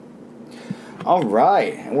All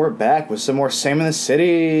right, and we're back with some more Sam in the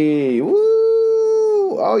City. Woo!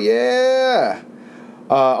 Oh yeah!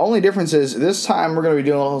 Only difference is this time we're going to be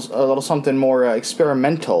doing a little something more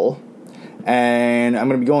experimental, and I'm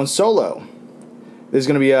going to be going solo. This is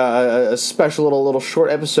going to be a special little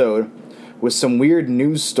short episode with some weird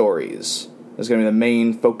news stories. That's going to be the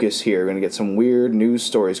main focus here. We're going to get some weird news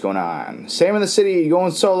stories going on. Sam in the City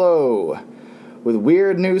going solo with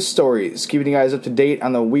weird news stories, keeping you guys up to date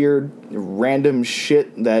on the weird, random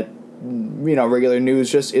shit that, regular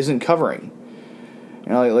news just isn't covering.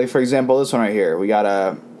 Like for example, this one right here. We got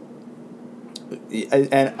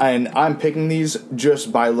and I'm picking these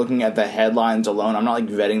just by looking at the headlines alone. I'm not,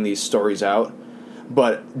 vetting these stories out.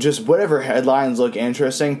 But just whatever headlines look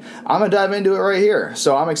interesting, I'm going to dive into it right here.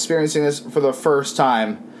 So I'm experiencing this for the first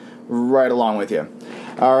time right along with you.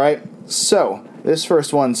 All right, so this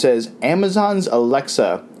first one says, Amazon's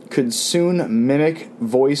Alexa could soon mimic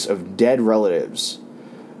voice of dead relatives.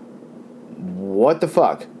 What the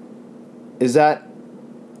fuck? Is that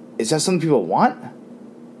something people want?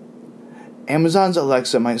 Amazon's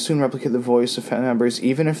Alexa might soon replicate the voice of family members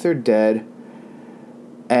even if they're dead.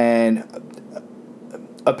 And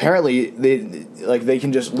apparently they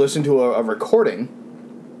can just listen to a recording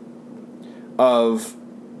of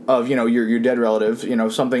your dead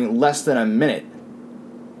relative, something less than a minute,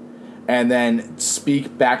 and then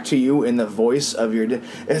speak back to you in the voice of your dead.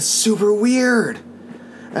 It's super weird.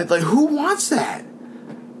 And who wants that?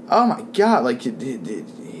 Oh my god!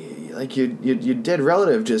 Your dead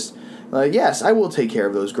relative just yes, I will take care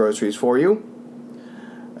of those groceries for you.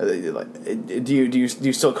 Do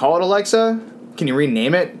you still call it Alexa? Can you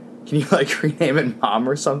rename it? Can you rename it Mom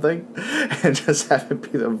or something, and just have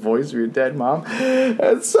it be the voice of your dead mom?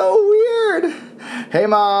 It's so weird. Hey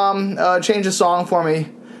Mom, change the song for me.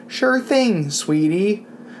 Sure thing, sweetie.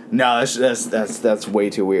 No, that's way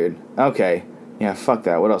too weird. Okay, yeah, fuck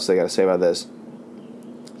that. What else they got to say about this?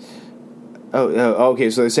 Oh, okay.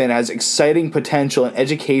 So they're saying it has exciting potential in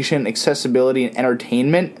education, accessibility, and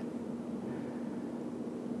entertainment,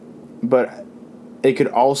 but it could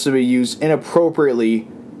also be used inappropriately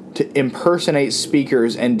to impersonate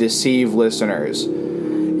speakers and deceive listeners.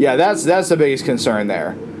 Yeah, that's the biggest concern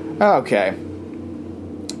there. Okay.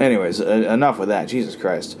 Anyways, enough with that. Jesus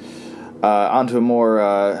Christ. On to a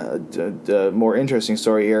more interesting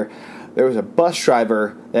story here. There was a bus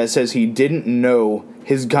driver that says he didn't know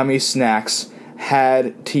his gummy snacks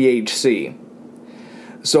had THC.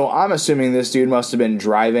 So I'm assuming this dude must have been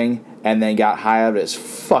driving and then got high out of his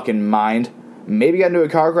fucking mind. Maybe got into a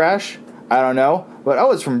car crash. I don't know. But,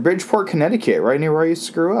 it's from Bridgeport, Connecticut, right near where I used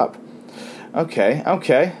to grow up. Okay.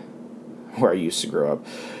 Where I used to grow up.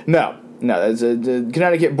 No, it's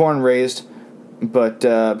Connecticut, born and raised. But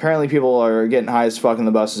apparently people are getting high as fuck in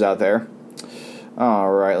the buses out there.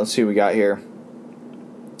 All right, let's see what we got here.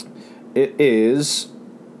 It is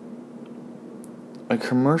a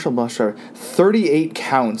commercial bus driver. 38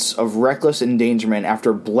 counts of reckless endangerment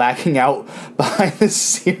after blacking out behind the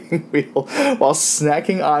steering wheel while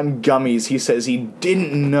snacking on gummies he says he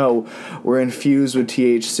didn't know were infused with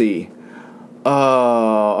THC.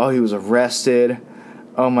 Oh, he was arrested.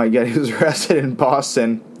 Oh my god, he was arrested in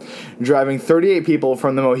Boston, driving 38 people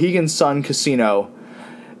from the Mohegan Sun Casino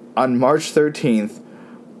on March 13th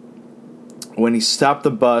when he stopped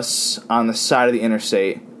the bus on the side of the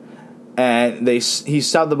interstate. And he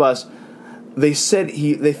stopped the bus. They said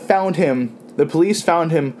the police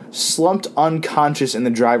found him slumped unconscious in the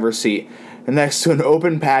driver's seat next to an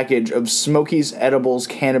open package of Smokies Edibles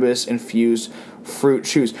cannabis infused fruit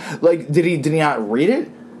chews. Did he not read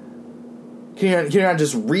it? Can you not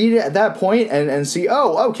just read it at that point and see,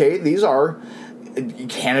 okay, these are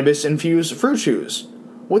cannabis infused fruit chews?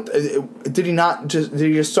 What did he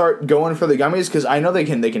just start going for the gummies? Because I know they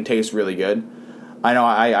can taste really good. I know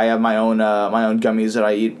I have my own gummies that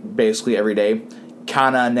I eat basically every day.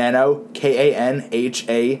 Kana Nano,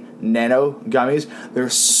 Kanha Nano gummies. They're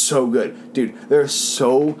so good, dude. They're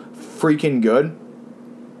so freaking good.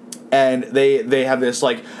 And they have this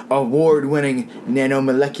award-winning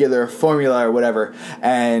nanomolecular formula or whatever,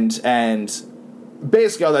 and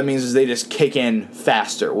basically all that means is they just kick in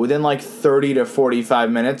faster. Within 30 to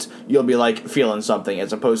 45 minutes, you'll be feeling something,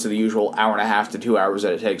 as opposed to the usual hour and a half to 2 hours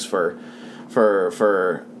that it takes for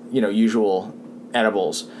usual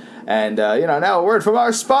edibles. And now a word from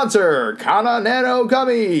our sponsor, Kana Nano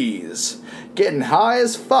Gummies. Getting high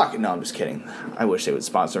as fuck. No, I'm just kidding. I wish they would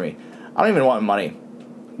sponsor me. I don't even want money.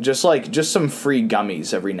 Just some free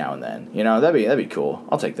gummies every now and then. That'd be cool.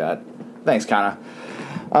 I'll take that. Thanks, Kana.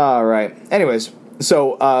 All right. Anyways,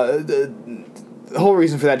 so the whole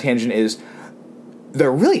reason for that tangent is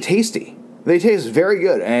they're really tasty. They taste very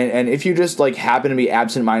good, and if you just like happen to be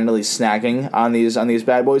absent-mindedly snacking on these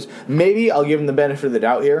bad boys, maybe I'll give them the benefit of the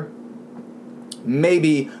doubt here.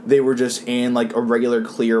 Maybe they were just in like a regular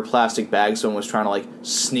clear plastic bag. Someone was trying to like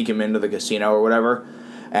sneak him into the casino or whatever,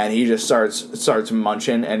 and he just starts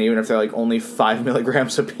munching. And even if they're like only 5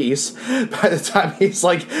 milligrams a piece, by the time he's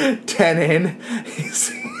like 10 in, he's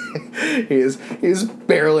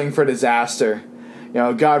barreling for disaster. You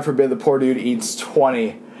know, God forbid the poor dude eats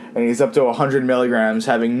 20. And he's up to 100 milligrams,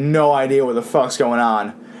 having no idea what the fuck's going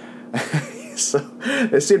on. So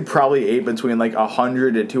this dude probably ate between like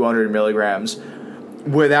 100 to 200 milligrams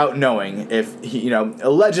without knowing. If he,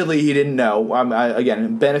 allegedly he didn't know.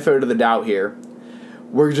 Again, benefit of the doubt here.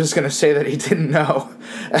 We're just gonna say that he didn't know,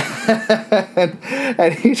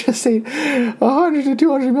 and he just ate 100 to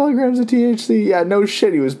 200 milligrams of THC. Yeah, no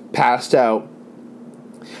shit, he was passed out.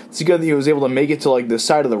 It's good that he was able to make it to like the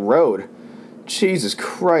side of the road. Jesus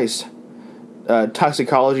Christ.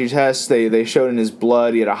 Toxicology tests, they showed in his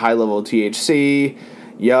blood he had a high level of THC.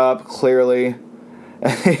 Yup, clearly.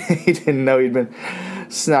 He didn't know he'd been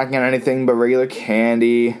snacking on anything but regular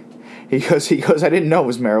candy. He goes, I didn't know it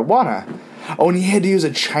was marijuana. Oh, and he had to use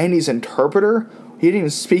a Chinese interpreter? He didn't even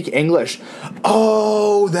speak English.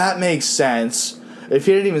 Oh, that makes sense. If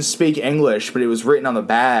he didn't even speak English, but it was written on the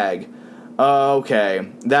bag. Okay,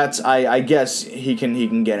 that's I guess he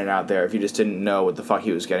can get it out there if he just didn't know what the fuck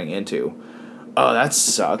he was getting into. Oh, that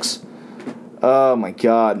sucks. Oh my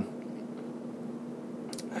god.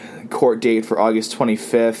 Court date for August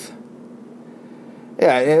 25th.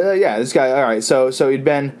 Yeah, this guy. All right, so he'd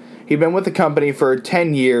been with the company for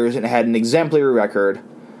 10 years and had an exemplary record.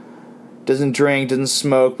 Doesn't drink, doesn't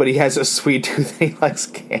smoke, but he has a sweet tooth and he likes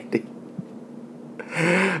candy.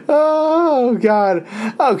 Oh god.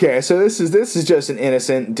 Okay, so this is just an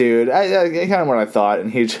innocent dude. I kind of what I thought,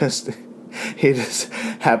 and he just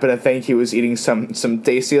happened to think he was eating some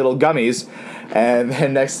tasty little gummies, and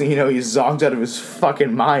then next thing you know, he's zonked out of his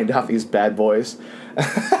fucking mind off these bad boys.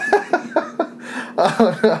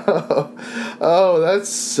 Oh no. Oh, that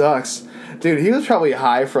sucks. Dude, he was probably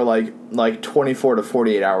high for like 24 to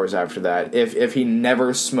 48 hours after that. If he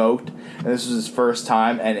never smoked and this was his first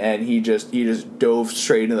time and he just dove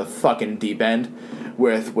straight into the fucking deep end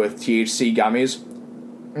with THC gummies.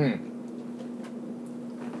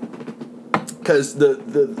 Because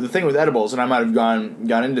the thing with edibles, and I might have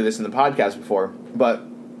gone into this in the podcast before, but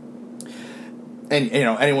and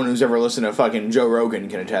anyone who's ever listened to fucking Joe Rogan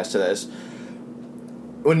can attest to this.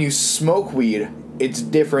 When you smoke weed, it's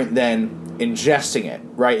different than ingesting it,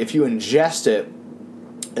 right? If you ingest it,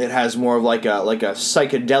 it has more of like a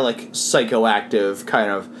psychedelic, psychoactive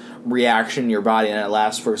kind of reaction in your body, and it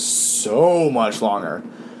lasts for so much longer.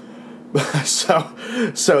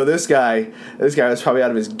 So this guy was probably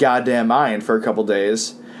out of his goddamn mind for a couple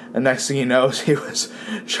days, and next thing he knows, he was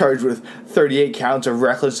charged with 38 counts of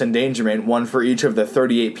reckless endangerment, one for each of the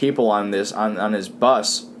 38 people on his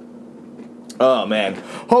bus. Oh man,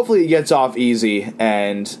 hopefully he gets off easy,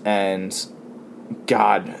 and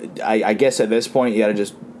God, I guess at this point you gotta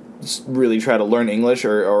just really try to learn English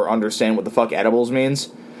or understand what the fuck edibles means.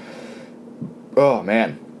 Oh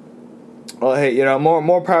man. Well, hey,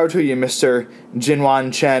 more power to you, Mr.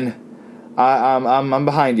 Jinwan Chen. I'm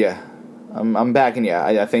behind you. I'm backing you.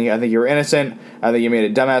 I think you're innocent. I think you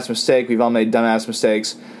made a dumbass mistake. We've all made dumbass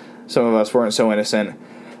mistakes. Some of us weren't so innocent.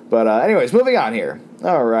 But anyways, moving on here.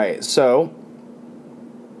 All right, so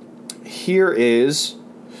here is.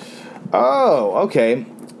 Oh, okay.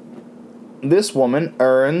 This woman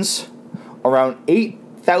earns around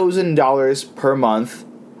 $8,000 per month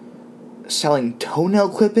selling toenail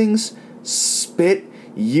clippings, spit,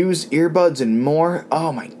 used earbuds, and more.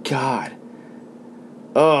 Oh my god.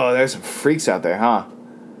 Oh, there's some freaks out there, huh?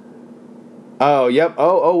 Oh, yep.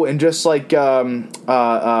 Oh, and just like what's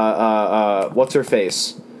her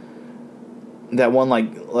face? That one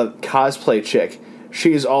like cosplay chick.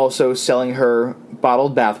 She's also selling her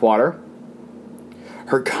bottled bathwater,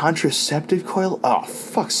 her contraceptive coil. Oh,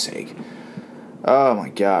 fuck's sake. Oh my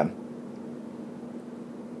god.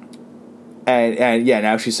 And yeah,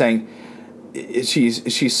 now she's saying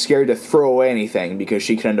she's scared to throw away anything because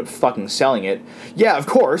she could end up fucking selling it. Yeah, of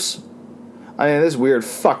course. I mean, in this weird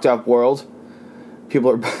fucked up world,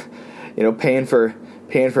 people are, paying for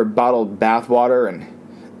bottled bathwater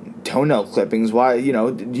and toenail clippings. Why,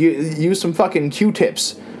 use some fucking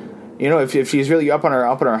Q-tips. If she's really up on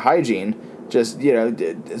her hygiene, just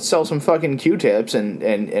sell some fucking Q-tips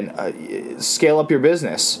and scale up your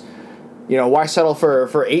business. Why settle for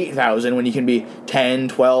 $8,000 when you can be 10,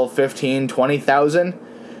 12, 15, 20,000?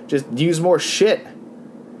 Just use more shit.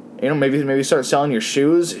 Maybe start selling your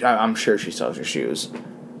shoes. I'm sure she sells your shoes.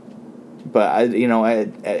 But,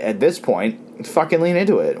 at this point, fucking lean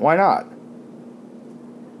into it. Why not?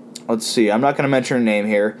 Let's see. I'm not going to mention her name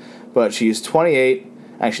here, but she's 28.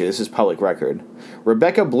 Actually, this is public record.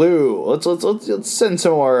 Rebecca Blue. Let's send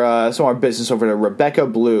some more business over to Rebecca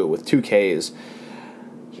Blue with 2 Ks.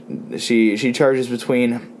 She charges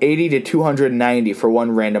between $80 to $290 for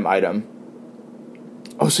one random item.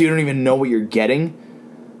 Oh, so you don't even know what you're getting?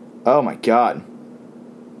 Oh my god.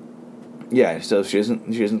 Yeah, so she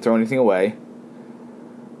doesn't throw anything away.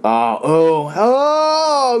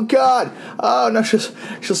 Oh god. Oh no,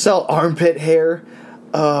 she'll sell armpit hair,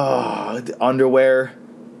 underwear,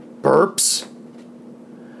 burps.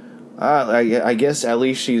 I guess at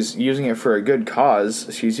least she's using it for a good cause.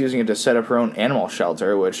 She's using it to set up her own animal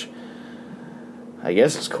shelter, which I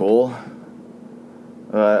guess is cool.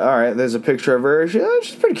 Alright, there's a picture of her.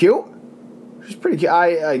 She's pretty cute. She's pretty cute.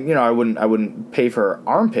 I wouldn't pay for her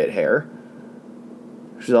armpit hair.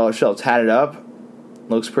 She's all tatted up.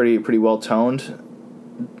 Looks pretty well toned.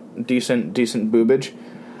 Decent boobage.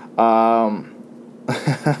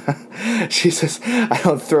 She says, I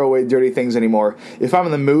don't throw away dirty things anymore. If I'm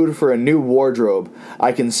in the mood for a new wardrobe,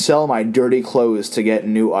 I can sell my dirty clothes to get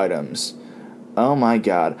new items. Oh my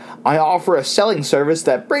god. I offer a selling service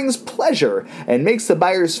that brings pleasure and makes the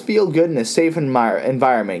buyers feel good in a safe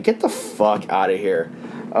environment. Get the fuck out of here.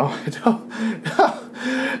 Oh, no.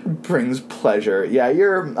 Brings pleasure. Yeah,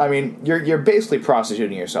 you're basically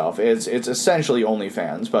prostituting yourself. It's essentially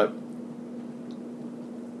OnlyFans, but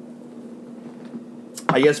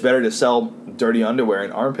I guess better to sell dirty underwear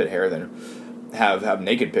and armpit hair than have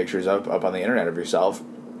naked pictures up on the internet of yourself.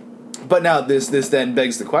 But now this then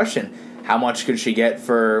begs the question: how much could she get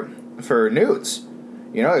for nudes?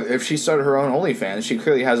 If she started her own OnlyFans, she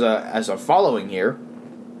clearly has a following here.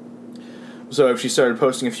 So if she started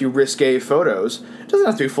posting a few risque photos, it doesn't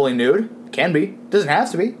have to be fully nude. It can be. It doesn't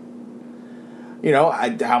have to be.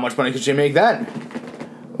 How much money could she make then?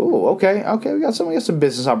 Ooh, okay. We got some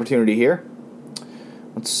business opportunity here.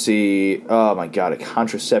 Let's see. Oh my god, a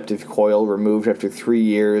contraceptive coil removed after 3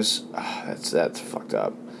 years. Oh, that's fucked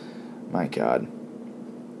up. My god.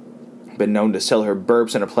 Been known to sell her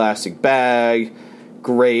burps in a plastic bag.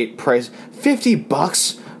 Great price.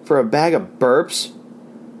 $50 for a bag of burps?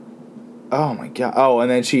 Oh my god. Oh, and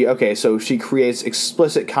then she creates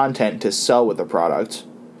explicit content to sell with the product.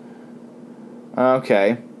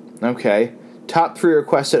 Okay. Top 3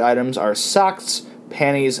 requested items are socks,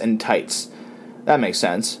 panties, and tights. That makes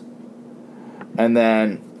sense. And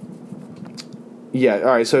then, yeah, all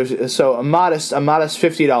right. So a modest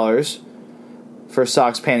 $50 for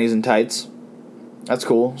socks, panties, and tights. That's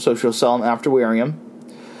cool. So she'll sell them after wearing them.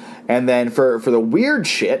 And then for the weird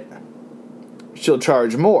shit, she'll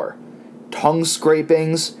charge more. Tongue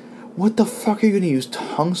scrapings. What the fuck are you gonna use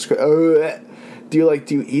tongue scrape? Do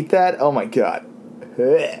you eat that? Oh my god.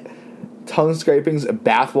 Tongue scrapings,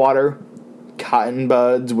 bath water, cotton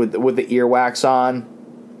buds with the earwax on.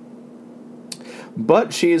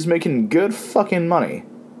 But she is making good fucking money.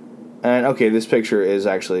 And okay, this picture is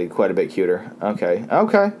actually quite a bit cuter. Okay.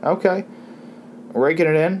 Raking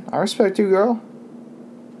it in. I respect you, girl.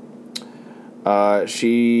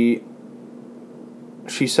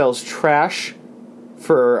 She sells trash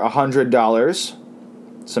for $100.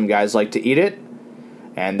 Some guys like to eat it,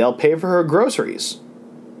 and they'll pay for her groceries.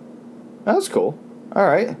 That's cool. All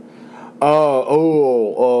right.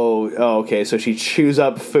 Okay. So she chews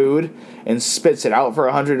up food and spits it out for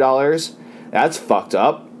 $100. That's fucked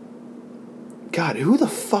up. God, who the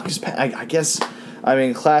fuck is... I guess,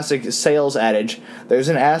 classic sales adage. There's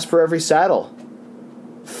an ass for every saddle.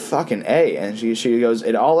 Fucking A. And she goes,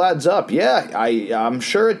 it all adds up. Yeah, I'm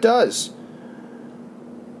sure it does.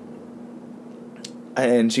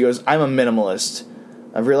 And she goes, I'm a minimalist.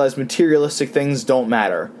 I've realized materialistic things don't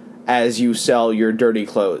matter as you sell your dirty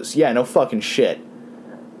clothes. Yeah, no fucking shit.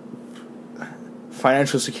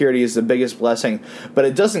 Financial security is the biggest blessing, but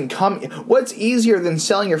it doesn't come... What's easier than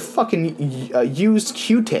selling your fucking used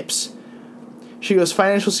Q-tips? She goes,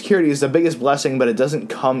 financial security is the biggest blessing, but it doesn't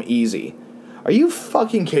come easy. Are you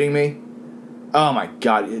fucking kidding me? Oh my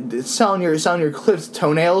god, it's selling your clipped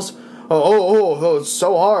toenails? Oh, it's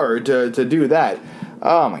so hard to do that.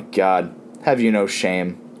 Oh my god. Have you no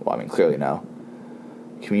shame? Well, clearly no.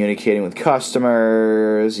 Communicating with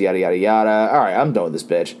customers, yada yada yada. Alright, I'm done with this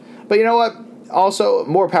bitch. But you know what? Also,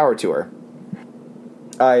 more power to her.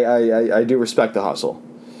 I do respect the hustle.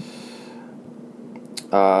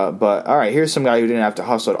 But, alright, here's some guy who didn't have to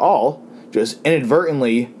hustle at all. Just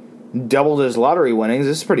inadvertently doubled his lottery winnings.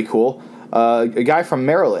 This is pretty cool. A guy from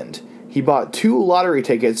Maryland. He bought 2 lottery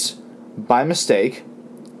tickets by mistake.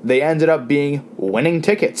 They ended up being winning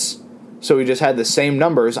tickets. So he just had the same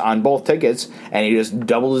numbers on both tickets, and he just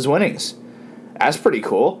doubled his winnings. That's pretty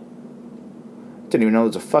cool. Didn't even know it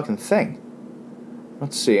was a fucking thing.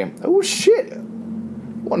 Let's see. Oh, shit.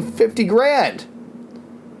 Won 50 grand.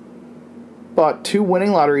 Bought 2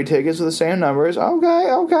 winning lottery tickets with the same numbers.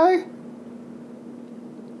 Okay.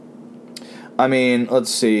 I mean, let's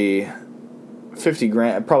see. 50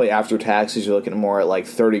 grand, probably after taxes, you're looking more at like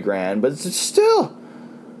 30 grand, but it's still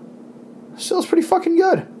it's pretty fucking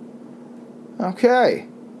good. Okay.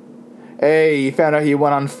 Hey, you found out he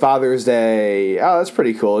won on Father's Day. Oh, that's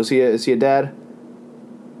pretty cool. Is he a dad?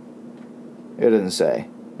 It doesn't say.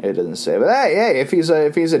 But hey, if he's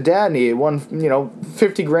a dad and he won,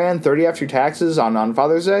 50 grand, 30 after taxes on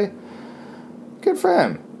Father's Day, good for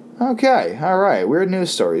him. Okay, all right. Weird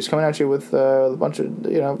news stories coming at you with a bunch of,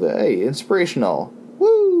 hey, inspirational.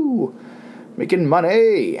 Woo! Making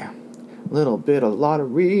money. Little bit of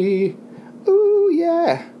lottery. Ooh,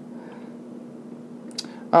 yeah.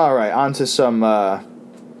 All right, on to some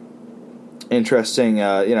interesting,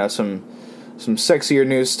 some sexier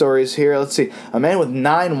news stories here. Let's see. A man with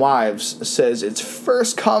 9 wives says it's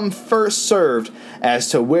first come, first served as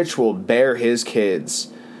to which will bear his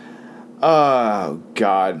kids. Oh,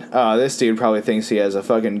 God. This dude probably thinks he has a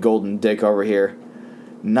fucking golden dick over here.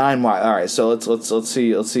 9 wives. All right, so let's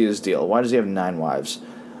see his deal. Why does he have 9 wives?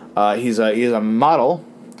 He's a model,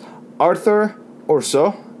 Arthur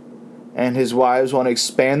Urso, and his wives want to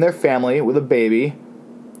expand their family with a baby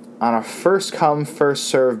on a first come, first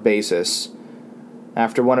served basis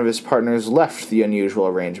after one of his partners left the unusual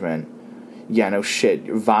arrangement. Yeah, no shit.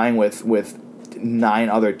 Vying with 9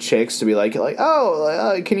 other chicks to be like,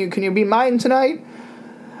 can you be mine tonight?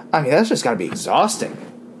 I mean, that's just got to be exhausting.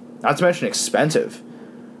 Not to mention expensive.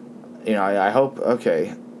 I hope.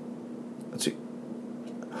 Okay, let's see.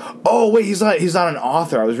 Oh wait, he's not an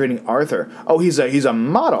author. I was reading Arthur. Oh, he's a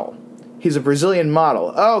model. He's a Brazilian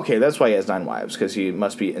model. Oh, okay, that's why he has 9 wives, because he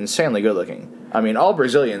must be insanely good looking. I mean, all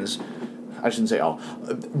Brazilians. I shouldn't say all.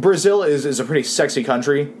 Brazil is a pretty sexy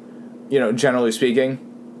country, generally speaking.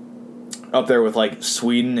 Up there with, like,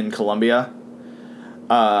 Sweden and Colombia.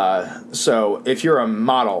 So, if you're a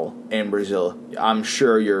model in Brazil, I'm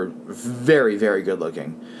sure you're very, very good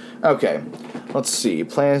looking. Okay, let's see.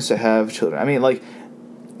 Plans to have children. I mean, like,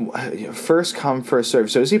 first come, first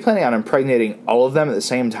serve. So, is he planning on impregnating all of them at the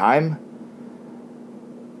same time?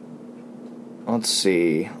 Let's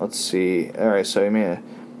see. All right, so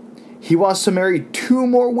he wants to marry 2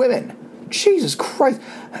 more women. Jesus Christ.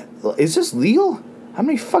 Is this legal? How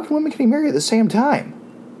many fucking women can he marry at the same time?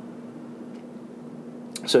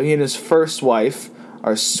 So he and his first wife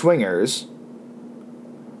are swingers.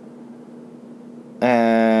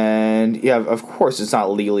 And, yeah, of course it's not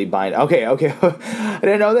legally binding. Okay. I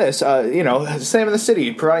didn't know this. Same in the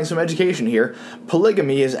city, providing some education here.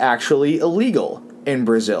 Polygamy is actually illegal in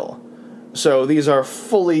Brazil. So these are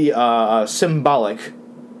fully symbolic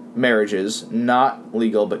marriages, not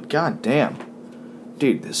legal, but goddamn.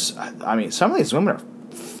 Dude, some of these women are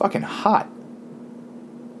fucking hot.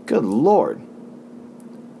 Good Lord.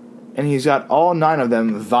 And he's got all 9 of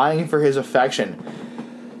them vying for his affection.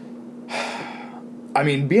 I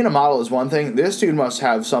mean, being a model is one thing. This dude must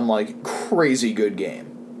have some, like, crazy good game.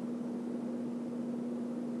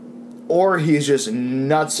 Or he's just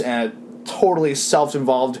nuts and a totally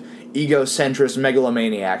self-involved, egocentric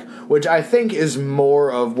megalomaniac, which I think is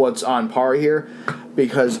more of what's on par here,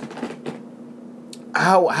 because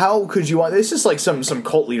how could you want... This is like some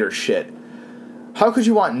cult leader shit. How could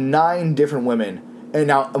you want 9 different women and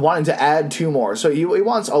now wanting to add 2 more? So he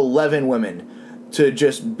wants 11 women to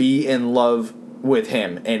just be in love with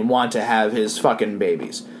him and want to have his fucking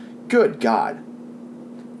babies. Good God.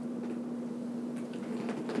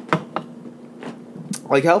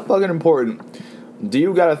 Like, how fucking important do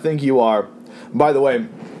you gotta think you are? By the way,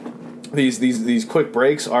 these quick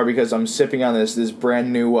breaks are because I'm sipping on this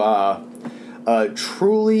brand new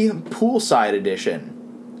Truly Poolside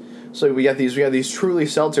edition. So we got these Truly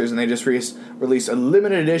seltzers, and they just released a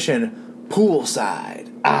limited edition Poolside.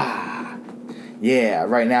 Yeah.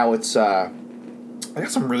 Right now it's I got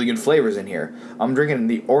some really good flavors in here. I'm drinking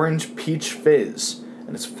the Orange Peach Fizz,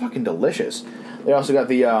 and it's fucking delicious. They also got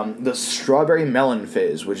the Strawberry Melon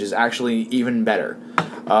Fizz, which is actually even better.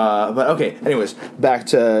 But okay, anyways, back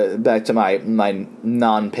to my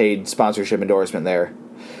non-paid sponsorship endorsement there.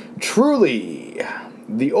 Truly,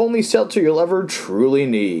 the only seltzer you'll ever truly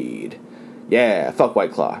need. Yeah, fuck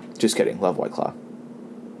White Claw. Just kidding, love White Claw.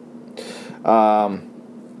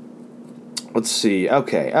 Let's see.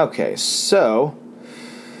 Okay, so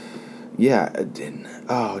yeah,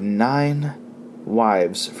 9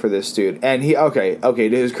 wives for this dude. And to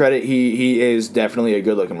his credit, he is definitely a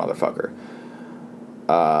good-looking motherfucker.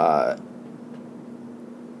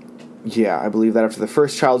 Yeah, I believe that after the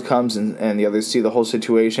first child comes and the others see the whole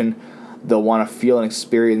situation, they'll want to feel and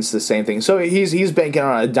experience the same thing. So he's banking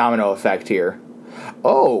on a domino effect here.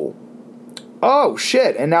 Oh,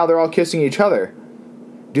 shit, and now they're all kissing each other.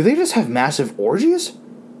 Do they just have massive orgies?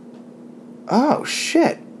 Oh,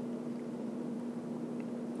 shit.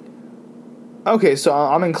 Okay, so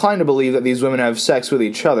I'm inclined to believe that these women have sex with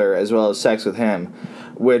each other as well as sex with him,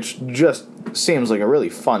 which just seems like a really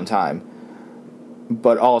fun time.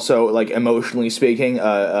 But also, like, emotionally speaking,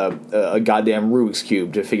 a goddamn Rubik's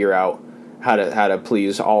Cube to figure out how to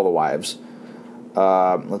please all the wives.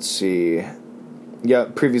 Let's see. Yeah,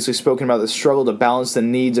 previously spoken about the struggle to balance the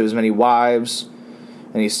needs of his many wives,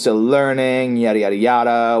 and he's still learning, yada, yada,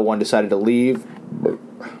 yada. One decided to leave.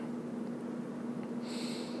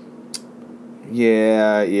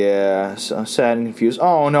 Yeah, so sad and confused.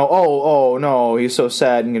 Oh, no, he's so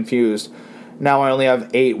sad and confused. Now I only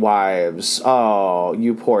have 8 wives. Oh,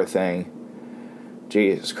 you poor thing.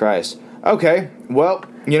 Jesus Christ. Okay, well,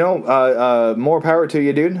 more power to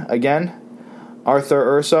you, dude. Again,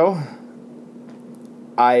 Arthur Urso.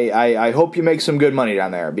 I hope you make some good money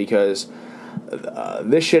down there, because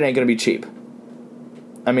this shit ain't gonna be cheap.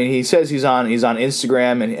 I mean, he says he's on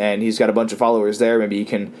Instagram and he's got a bunch of followers there. Maybe he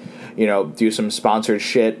can, do some sponsored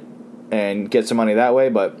shit and get some money that way.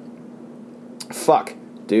 But fuck,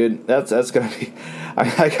 dude, that's gonna be.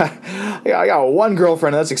 I got one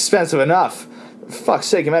girlfriend. That's expensive enough. For fuck's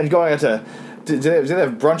sake, imagine going out to. Do they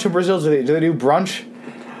have brunch in Brazil? Do they do brunch?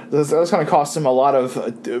 That's going to cost them a lot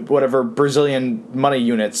of whatever Brazilian money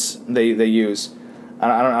units they use.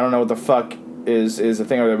 I don't know what the fuck is the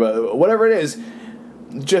thing over there, but whatever it is,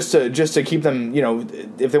 just to keep them,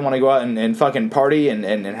 if they want to go out and fucking party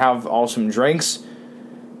and have awesome drinks.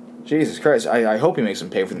 Jesus Christ, I hope he makes them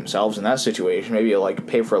pay for themselves in that situation. Maybe like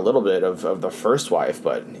pay for a little bit of the first wife,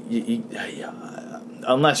 but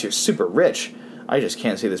unless you're super rich, I just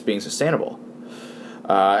can't see this being sustainable.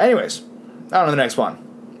 Anyways, on to the next one.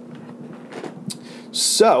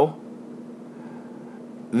 So,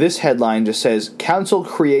 this headline just says, Council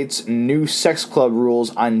creates new sex club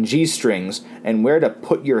rules on G-strings and where to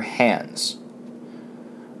put your hands.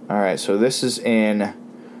 Alright, so this is in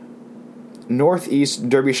Northeast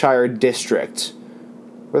Derbyshire District.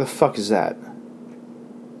 Where the fuck is that?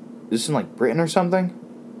 Is this in, like, Britain or something?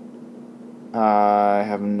 I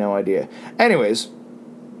have no idea. Anyways,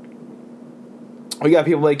 we got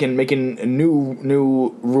people making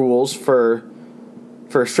new rules for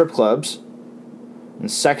strip clubs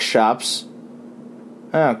and sex shops.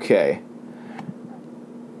 Okay.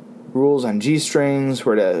 Rules on G-strings,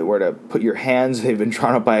 where to put your hands. They've been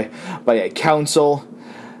drawn up by a council.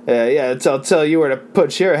 I'll tell you where to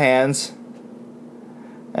put your hands.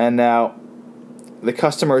 And now, the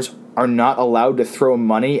customers are not allowed to throw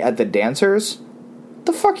money at the dancers? What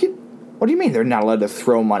the fuck? What do you mean they're not allowed to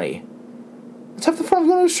throw money? Let's have the fun of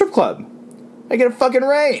going to a strip club. Make it a fucking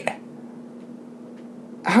rain.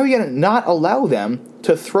 How are you going to not allow them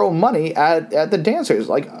to throw money at the dancers?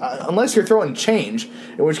 Like, unless you're throwing change,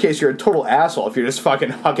 in which case you're a total asshole if you're just fucking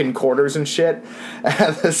hucking quarters and shit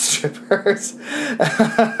at the strippers.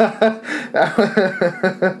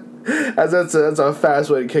 That's a fast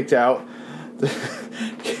way to kicked out.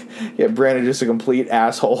 Get Brandon just a complete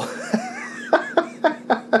asshole.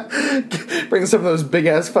 Bring some of those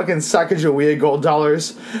big-ass fucking Sacagawea gold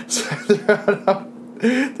dollars.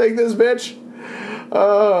 Take this, bitch.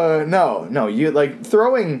 No, you like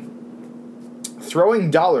throwing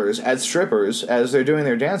dollars at strippers as they're doing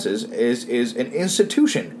their dances is an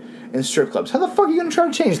institution in strip clubs. How the fuck are you gonna try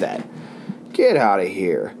to change that? Get out of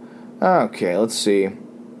here. Okay, let's see.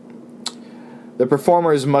 The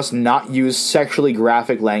performers must not use sexually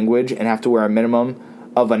graphic language and have to wear a minimum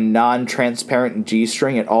of a non-transparent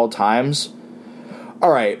G-string at all times.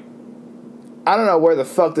 Alright. I don't know where the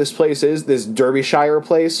fuck this place is, this Derbyshire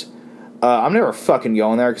place. I'm never fucking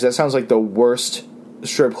going there because that sounds like the worst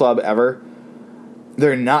strip club ever.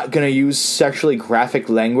 They're not going to use sexually graphic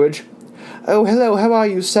language. Oh, hello, how are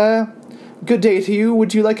you, sir? Good day to you.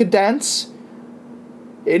 Would you like a dance?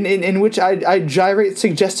 In which I gyrate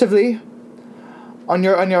suggestively on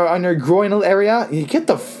your groinal area? Get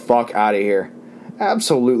the fuck out of here.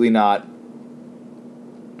 Absolutely not.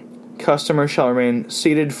 Customers shall remain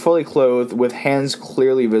seated, fully clothed, with hands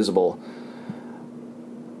clearly visible.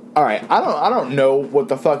 Alright, I don't know what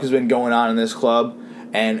the fuck has been going on in this club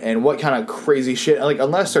and what kind of crazy shit, like,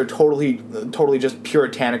 unless they're totally just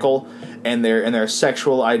puritanical in their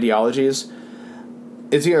sexual ideologies.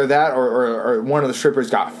 It's either that or one of the strippers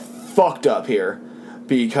got fucked up here,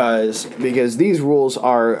 because these rules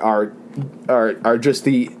are just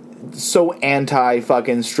the so anti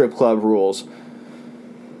fucking strip club rules.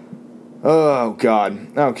 Oh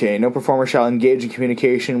God. Okay, no performer shall engage in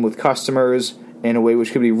communication with customers in a way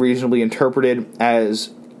which could be reasonably interpreted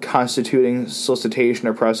as constituting solicitation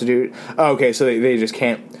or prostitute. Okay, so they just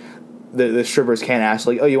can't. The strippers can't ask,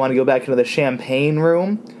 like, oh, you want to go back into the champagne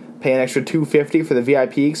room, pay an extra $250 for the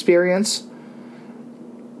VIP experience?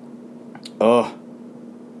 Ugh.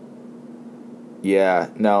 Yeah,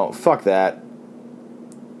 no, fuck that.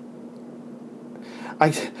 I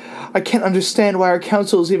can't understand why our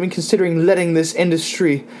council is even considering letting this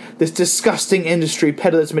disgusting industry,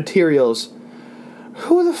 peddle its materials.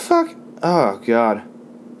 Who the fuck? Oh, God.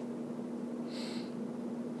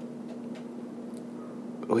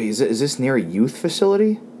 Wait, is this near a youth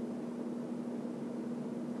facility?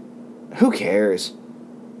 Who cares?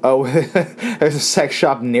 Oh, there's a sex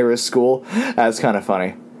shop near a school? That's kind of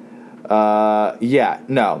funny. Yeah,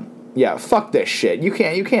 no. Yeah, fuck this shit. You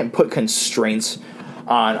can't put constraints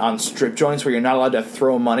on strip joints where you're not allowed to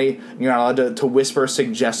throw money, you're not allowed to whisper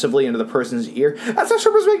suggestively into the person's ear. That's how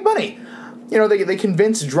strippers make money. You know, they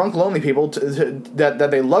convince drunk, lonely people that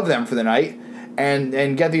they love them for the night,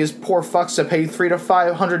 and get these poor fucks to pay $300 to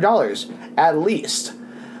 $500 at least.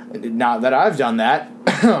 Not that I've done that.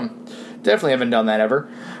 Definitely haven't done that ever.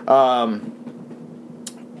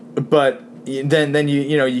 But then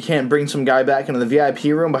you can't bring some guy back into the VIP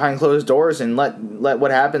room behind closed doors and let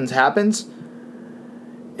what happens.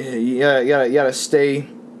 You gotta stay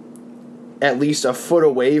at least a foot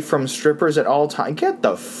away from strippers at all times. Get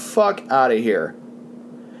the fuck out of here.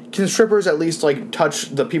 Can strippers at least touch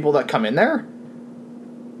the people that come in there?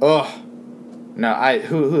 Ugh. No,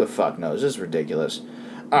 who the fuck knows? This is ridiculous.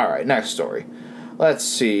 Alright, next story. Let's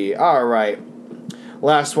see. Alright.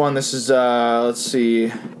 Last one. This is, let's see.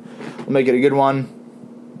 We'll make it a good one.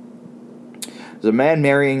 There's a man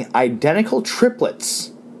marrying identical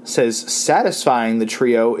triplets. Says satisfying the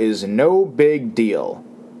trio is no big deal.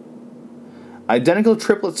 Identical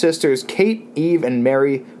triplet sisters Kate, Eve, and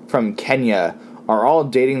Mary from Kenya are all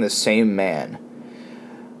dating the same man.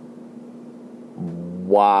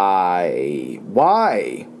 Why?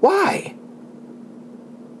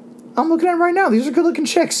 I'm looking at them right now. These are good-looking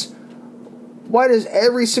chicks. Why does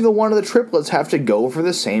every single one of the triplets have to go for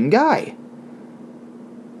the same guy?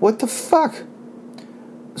 What the fuck?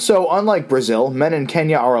 So, unlike Brazil, men in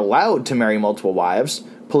Kenya are allowed to marry multiple wives.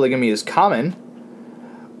 Polygamy is common.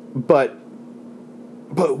 But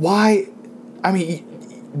why? I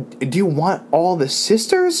mean, do you want all the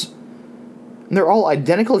sisters? And they're all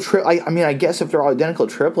identical I mean, I guess if they're all identical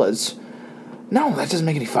triplets. No, that doesn't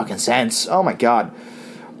make any fucking sense. Oh my God.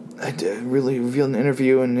 I really revealed an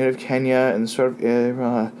interview in native Kenya and sort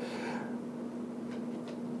of.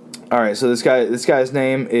 Alright, so this guy's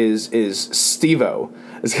name is Steve-O.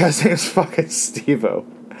 This guy's name is fucking Steve-O.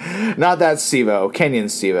 Not that Steve-O, Kenyan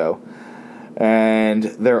Steve-O. And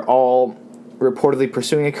they're all reportedly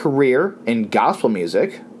pursuing a career in gospel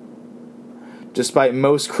music, despite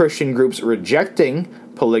most Christian groups rejecting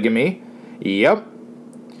polygamy. Yep.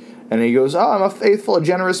 And he goes, oh, I'm a faithful,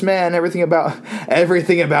 generous man. Everything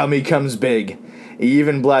about me comes big.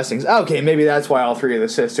 Even blessings. Okay, maybe that's why all three of the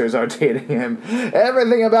sisters are dating him.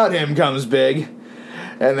 Everything about him comes big.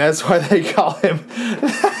 And that's why they call him...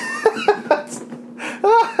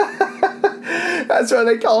 That's why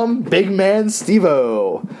they call him Big Man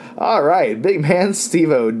Steve-O. Alright, Big Man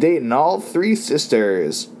Steve-O dating all three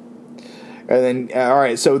sisters. And then,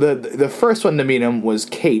 alright, so the first one to meet him was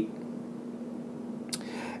Kate.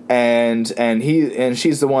 And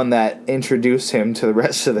she's the one that introduced him to the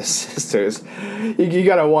rest of the sisters. You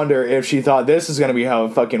gotta wonder if she thought this is gonna be how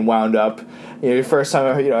it fucking wound up. First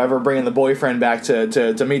time ever bringing the boyfriend back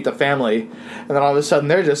to meet the family, and then all of a sudden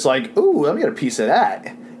they're just like, ooh, let me get a piece of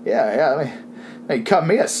that. Yeah. Hey, cut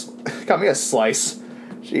me a slice.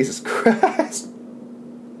 Jesus Christ.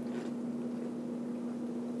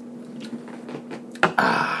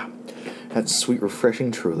 That's sweet,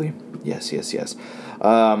 refreshing, truly. Yes.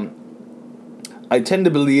 I tend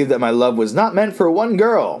to believe that my love was not meant for one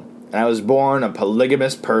girl, and I was born a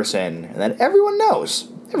polygamous person, and that everyone knows.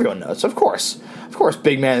 Everyone knows, of course. Of course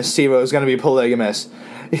Big Man Steve-O is going to be polygamous.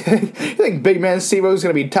 You think Big Man Steve-O is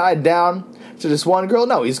going to be tied down to just one girl?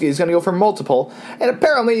 No, he's going to go for multiple, and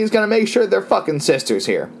apparently he's going to make sure they're fucking sisters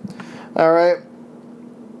here. Alright.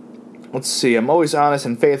 Let's see, I'm always honest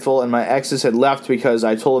and faithful, and my exes had left because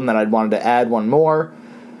I told them that I'd wanted to add one more.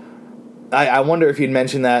 I wonder if he'd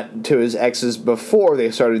mentioned that to his exes before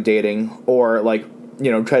they started dating, or,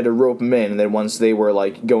 tried to rope them in, and then once they were,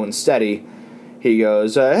 going steady, he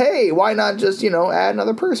goes, hey, why not just, add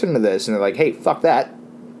another person to this? And they're like, hey, fuck that.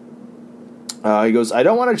 He goes, I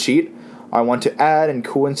don't want to cheat. I want to add, and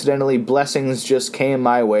coincidentally, blessings just came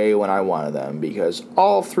my way when I wanted them, because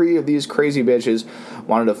all three of these crazy bitches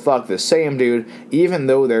wanted to fuck the same dude, even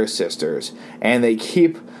though they're sisters. And they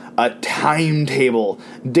keep a timetable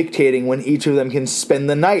dictating when each of them can spend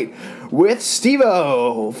the night with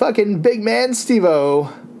Steve-O. Fucking big man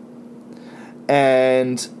Steve-O.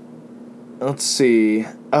 And let's see.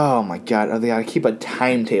 Oh my god, they gotta keep a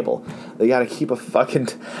timetable. They gotta keep a fucking...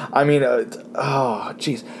 oh,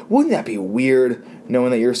 jeez. Wouldn't that be weird,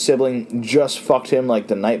 knowing that your sibling just fucked him, like,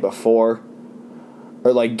 the night before?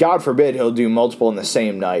 Or, like, God forbid he'll do multiple in the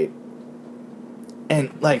same night.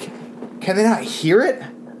 And, like, can they not hear it?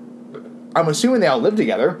 I'm assuming they all live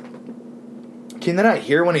together. Can they not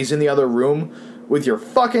hear when he's in the other room with your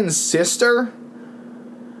fucking sister?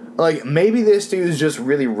 Like, maybe this dude's just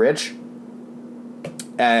really rich,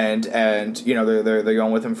 and they're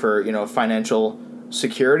going with him for, financial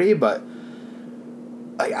security, but,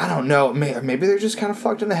 like, I don't know, maybe they're just kind of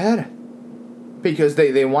fucked in the head, because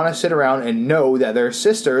they want to sit around and know that their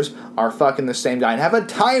sisters are fucking the same guy, and have a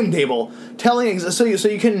timetable telling, so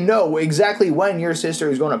you can know exactly when your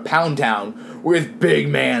sister is going to Pound Town with big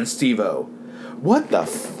man Steve-O. What the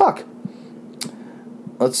fuck?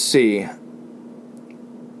 Let's see.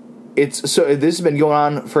 This has been going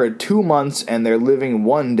on for 2 months, and they're living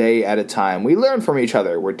one day at a time. We learn from each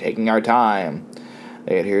other. We're taking our time.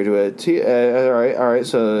 They adhere to it. All right.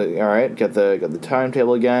 So, got the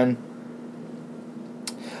timetable again.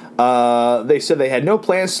 They said they had no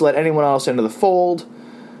plans to let anyone else into the fold,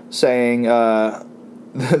 saying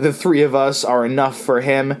the three of us are enough for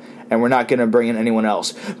him, and we're not going to bring in anyone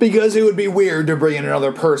else, because it would be weird to bring in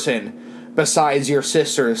another person besides your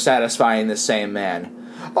sister satisfying the same man.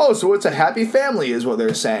 Oh, so it's a happy family is what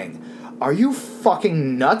they're saying. Are you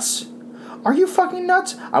fucking nuts? Are you fucking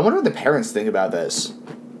nuts? I wonder what the parents think about this.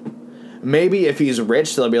 Maybe if he's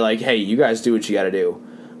rich, they'll be like, hey, you guys do what you gotta do.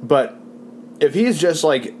 But if he's just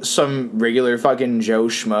like some regular fucking Joe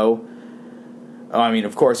Schmo, I mean,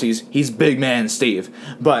 of course he's big man Steve,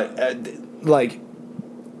 but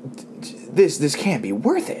this can't be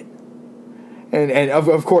worth it. And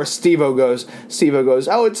of course, Steve-O goes,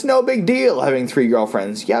 oh, it's no big deal having 3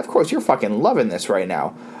 girlfriends. Yeah, of course, you're fucking loving this right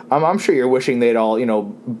now. I'm sure you're wishing they'd all,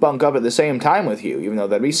 bunk up at the same time with you, even though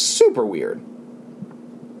that'd be super weird.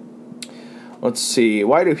 Let's see.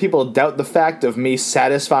 Why do people doubt the fact of me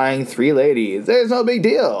satisfying 3 ladies? There's no big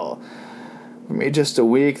deal. For me, just a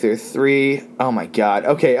week, they're 3. Oh my god.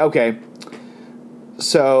 Okay.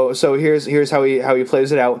 So here's how he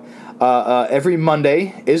plays it out. Every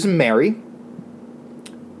Monday is Mary.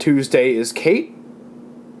 Tuesday is Kate,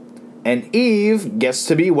 and Eve gets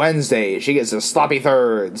to be Wednesday. She gets the sloppy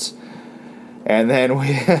thirds. And then oh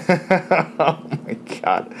my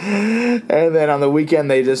god. And then on the weekend,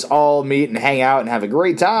 they just all meet and hang out and have a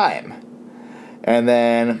great time. And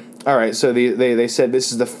then, alright, so they said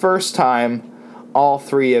this is the first time all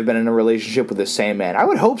 3 have been in a relationship with the same man. I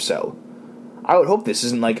would hope so. I would hope this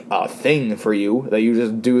isn't like a thing for you, that you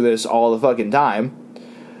just do this all the fucking time.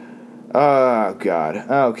 Oh, God.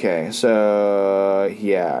 Okay, so,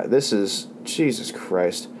 yeah, this is... Jesus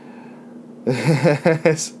Christ.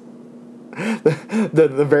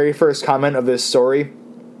 the very first comment of this story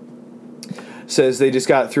says they just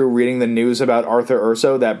got through reading the news about Arthur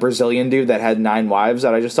Urso, that Brazilian dude that had 9 wives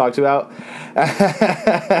that I just talked about.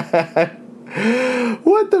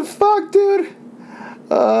 What the fuck, dude?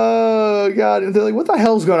 Oh, God. And they're like, what the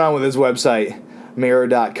hell's going on with this website?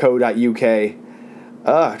 Mirror.co.uk.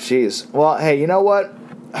 Oh, jeez. Well, hey, you know what?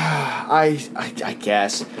 I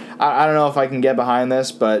guess. I don't know if I can get behind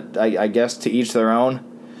this, but I guess to each their own.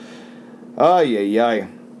 Oh, yeah.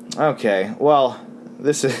 Okay, well,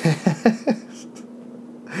 this is...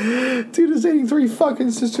 Dude is dating 3 fucking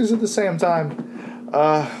sisters at the same time.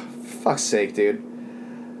 Fuck's sake, dude.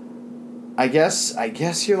 I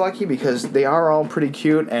guess you're lucky because they are all pretty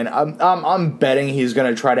cute, and I'm betting he's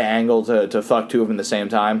gonna try to angle to fuck 2 of them at the same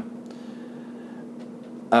time.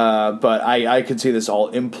 But I could see this all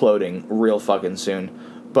imploding real fucking soon.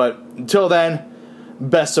 But until then,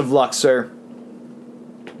 best of luck, sir.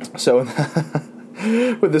 So,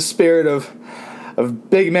 with the spirit of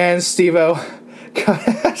big man Steve-O coming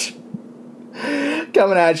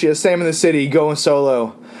at you, same in the city, going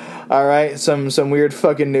solo. All right, some weird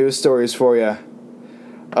fucking news stories for you.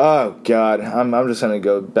 Oh God, I'm just gonna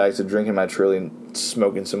go back to drinking my Truly and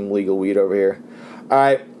smoking some legal weed over here. All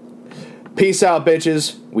right. Peace out,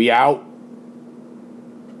 bitches. We out.